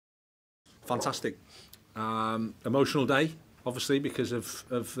fantastic. Emotional day, obviously, because of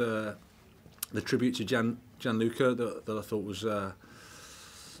the tribute to Gianluca that I thought was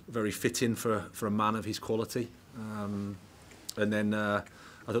very fitting for a man of his quality. And then I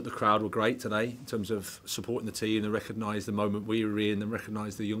thought the crowd were great today in terms of supporting the team. They recognised the moment we were in, they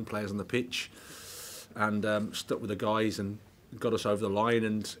recognised the young players on the pitch, and stuck with the guys and got us over the line.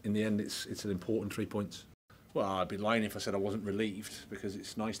 And in the end, it's an important 3 points. Well, I'd be lying if I said I wasn't relieved, because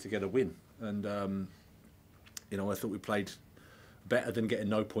it's nice to get a win. And you know, I thought we played better than getting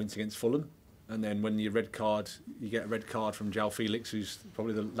no points against Fulham. And then when you get a red card from João Felix, who's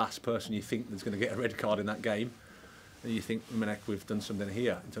probably the last person you think that's going to get a red card in that game. And you think, we've done something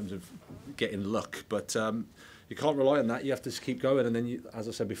here in terms of getting luck. But you can't rely on that. You have to just keep going. And then, you, as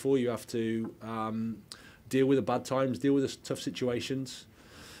I said before, you have to deal with the bad times, deal with the tough situations,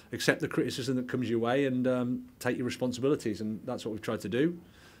 accept the criticism that comes your way, and take your responsibilities. And that's what we've tried to do.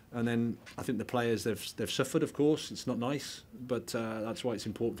 And then I think the players, they've suffered, of course. It's not nice, but that's why it's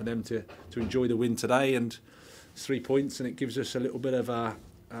important for them to enjoy the win today. And it's 3 points, and it gives us a little bit of a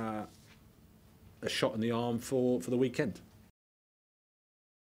shot in the arm for the weekend.